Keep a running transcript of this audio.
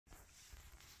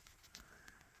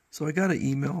So I got an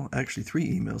email, actually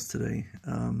 3 emails today.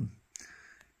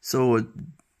 So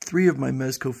 3 of my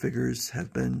Mezco figures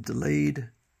have been delayed.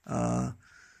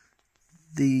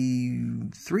 The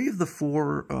 3 of the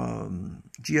 4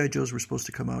 G.I. Joes were supposed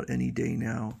to come out any day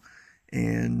now.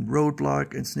 And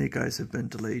Roadblock and Snake Eyes have been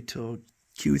delayed till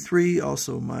Q3.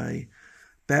 Also my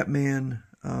Batman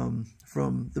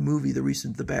from the movie,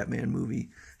 the Batman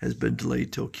movie, has been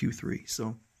delayed till Q3.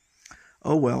 So,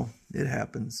 oh well, it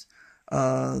happens.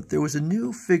 There was a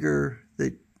new figure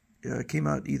that came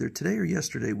out either today or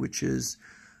yesterday, which is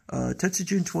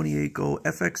Tetsujin-28 Go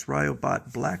FX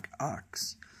RIOBOT Black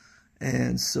Ox.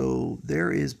 And so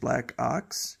there is Black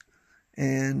Ox.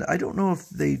 And I don't know if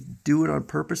they do it on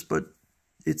purpose, but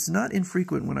it's not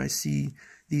infrequent when I see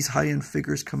these high-end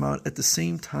figures come out at the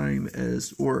same time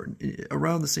as, or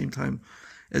around the same time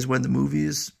as when the movie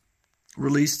is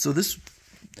released. So this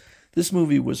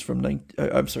movie was from,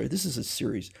 I'm sorry, this is a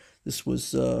series. This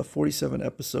was 47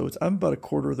 episodes. I'm about a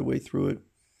quarter of the way through it.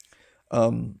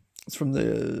 It's from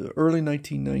the early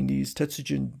 1990s,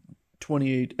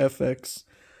 Tetsujin-28 FX.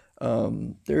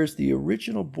 There's the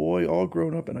original boy, all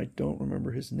grown up, and I don't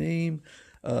remember his name.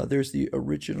 There's the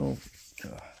original,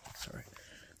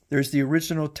 There's the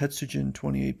original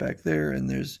Tetsujin-28 back there, and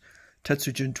there's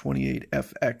Tetsujin-28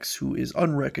 FX, who is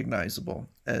unrecognizable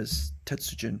as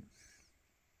Tetsujin.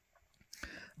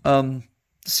 The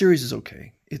series is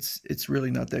okay. It's really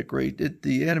not that great.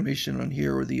 The animation on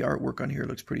here, or the artwork on here,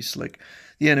 looks pretty slick.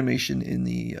 The animation in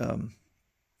the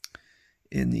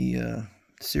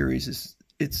series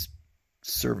it's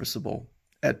serviceable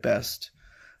at best.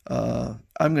 I'm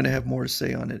going to have more to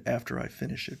say on it after I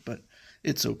finish it, but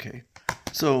it's okay.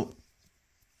 So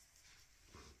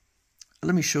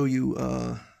let me show you,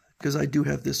 because I do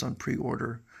have this on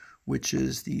pre-order, which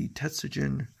is the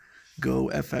Tetsujin Go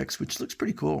FX, which looks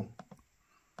pretty cool.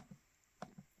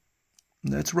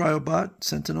 And that's RIOBOT,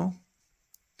 Sentinel.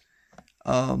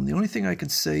 The only thing I can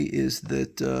say is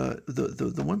that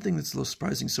the one thing that's a little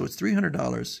surprising, so it's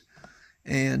 $300,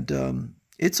 and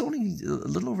it's only a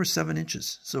little over 7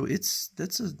 inches. So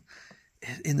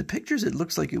in the pictures it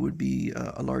looks like it would be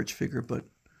a large figure, but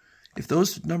if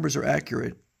those numbers are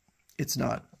accurate, it's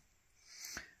not.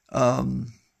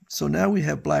 So now we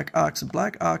have Black Ox, and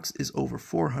Black Ox is over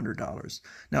 $400.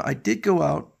 Now I did go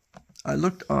out, I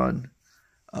looked on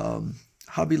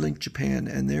Hobby Link Japan,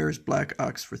 and there's Black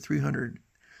Ox for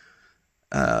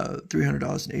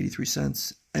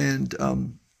 $300.83, and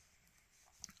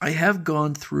I have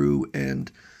gone through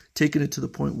and taken it to the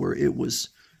point where it was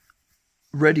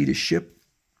ready to ship,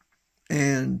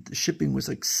 and the shipping was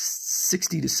like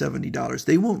 $60 to $70.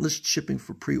 They won't list shipping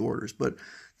for pre-orders, but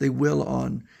they will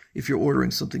on, if you're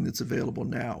ordering something that's available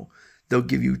now, they'll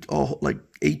give you all like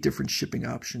 8 different shipping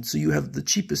options. So you have, the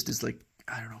cheapest is like,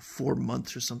 I don't know, 4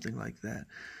 months or something like that.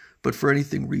 But for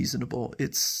anything reasonable,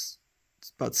 it's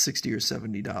about $60 or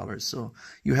 $70. So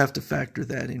you have to factor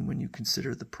that in when you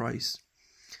consider the price.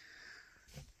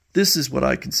 This is what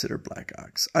I consider Black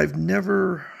Ox. I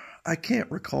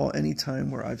can't recall any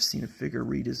time where I've seen a figure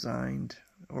redesigned,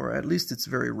 or at least it's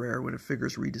very rare when a figure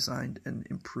is redesigned and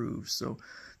improved. So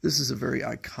this is a very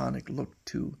iconic look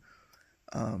to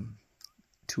a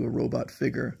robot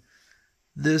figure.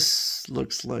 This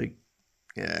looks like,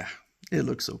 yeah, it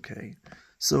looks okay.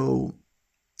 So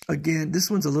again, this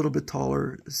one's a little bit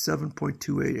taller,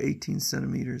 7.28, 18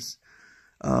 centimeters.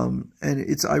 And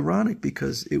it's ironic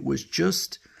because it was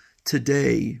just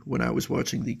today when I was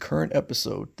watching the current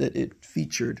episode that it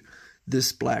featured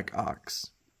this Black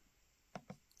Ox.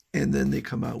 And then they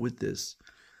come out with this.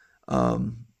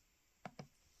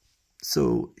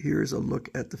 So here's a look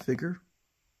at the figure.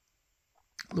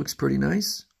 Looks pretty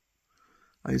nice.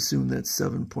 I assume that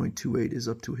 7.28 is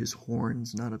up to his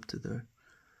horns, not up to the...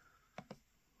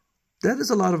 That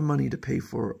is a lot of money to pay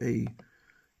for a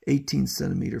 18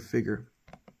 centimeter figure,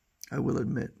 I will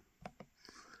admit.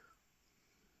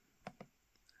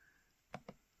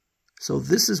 So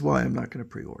this is why I'm not going to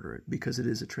pre-order it, because it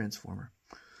is a Transformer.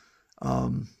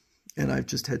 And I've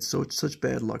just had such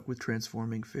bad luck with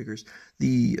transforming figures.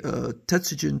 The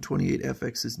Tetsujin-28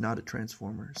 FX is not a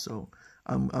Transformer, so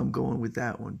I'm going with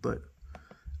that one. But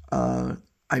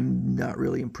I'm not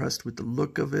really impressed with the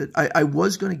look of it. I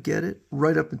was going to get it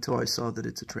right up until I saw that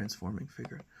it's a transforming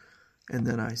figure. And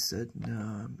then I said,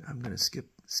 no, I'm going to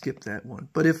skip that one.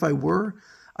 But if I were,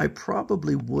 I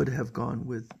probably would have gone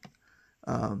with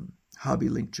Hobby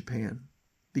Link Japan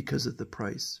because of the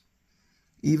price.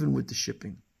 Even with the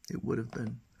shipping, it would have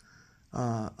been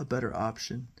a better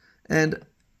option. And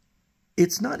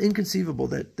it's not inconceivable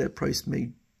that that price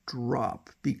may drop,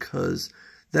 because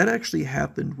that actually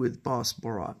happened with Boss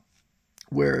Borat,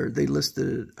 where they listed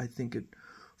it, I think, at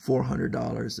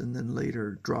 $400 and then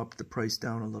later dropped the price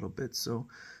down a little bit. So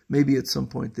maybe at some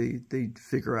point they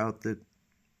figure out that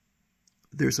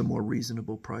there's a more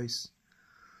reasonable price.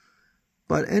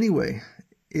 But anyway,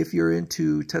 if you're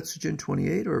into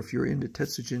Tetsujin-28 or if you're into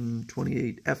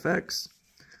Tetsujin-28 FX,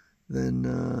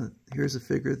 then here's a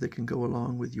figure that can go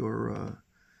along with your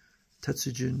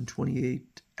Tetsujin-28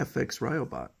 FX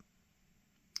RIOBOT.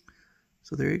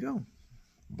 So there you go.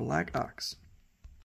 Black Ox.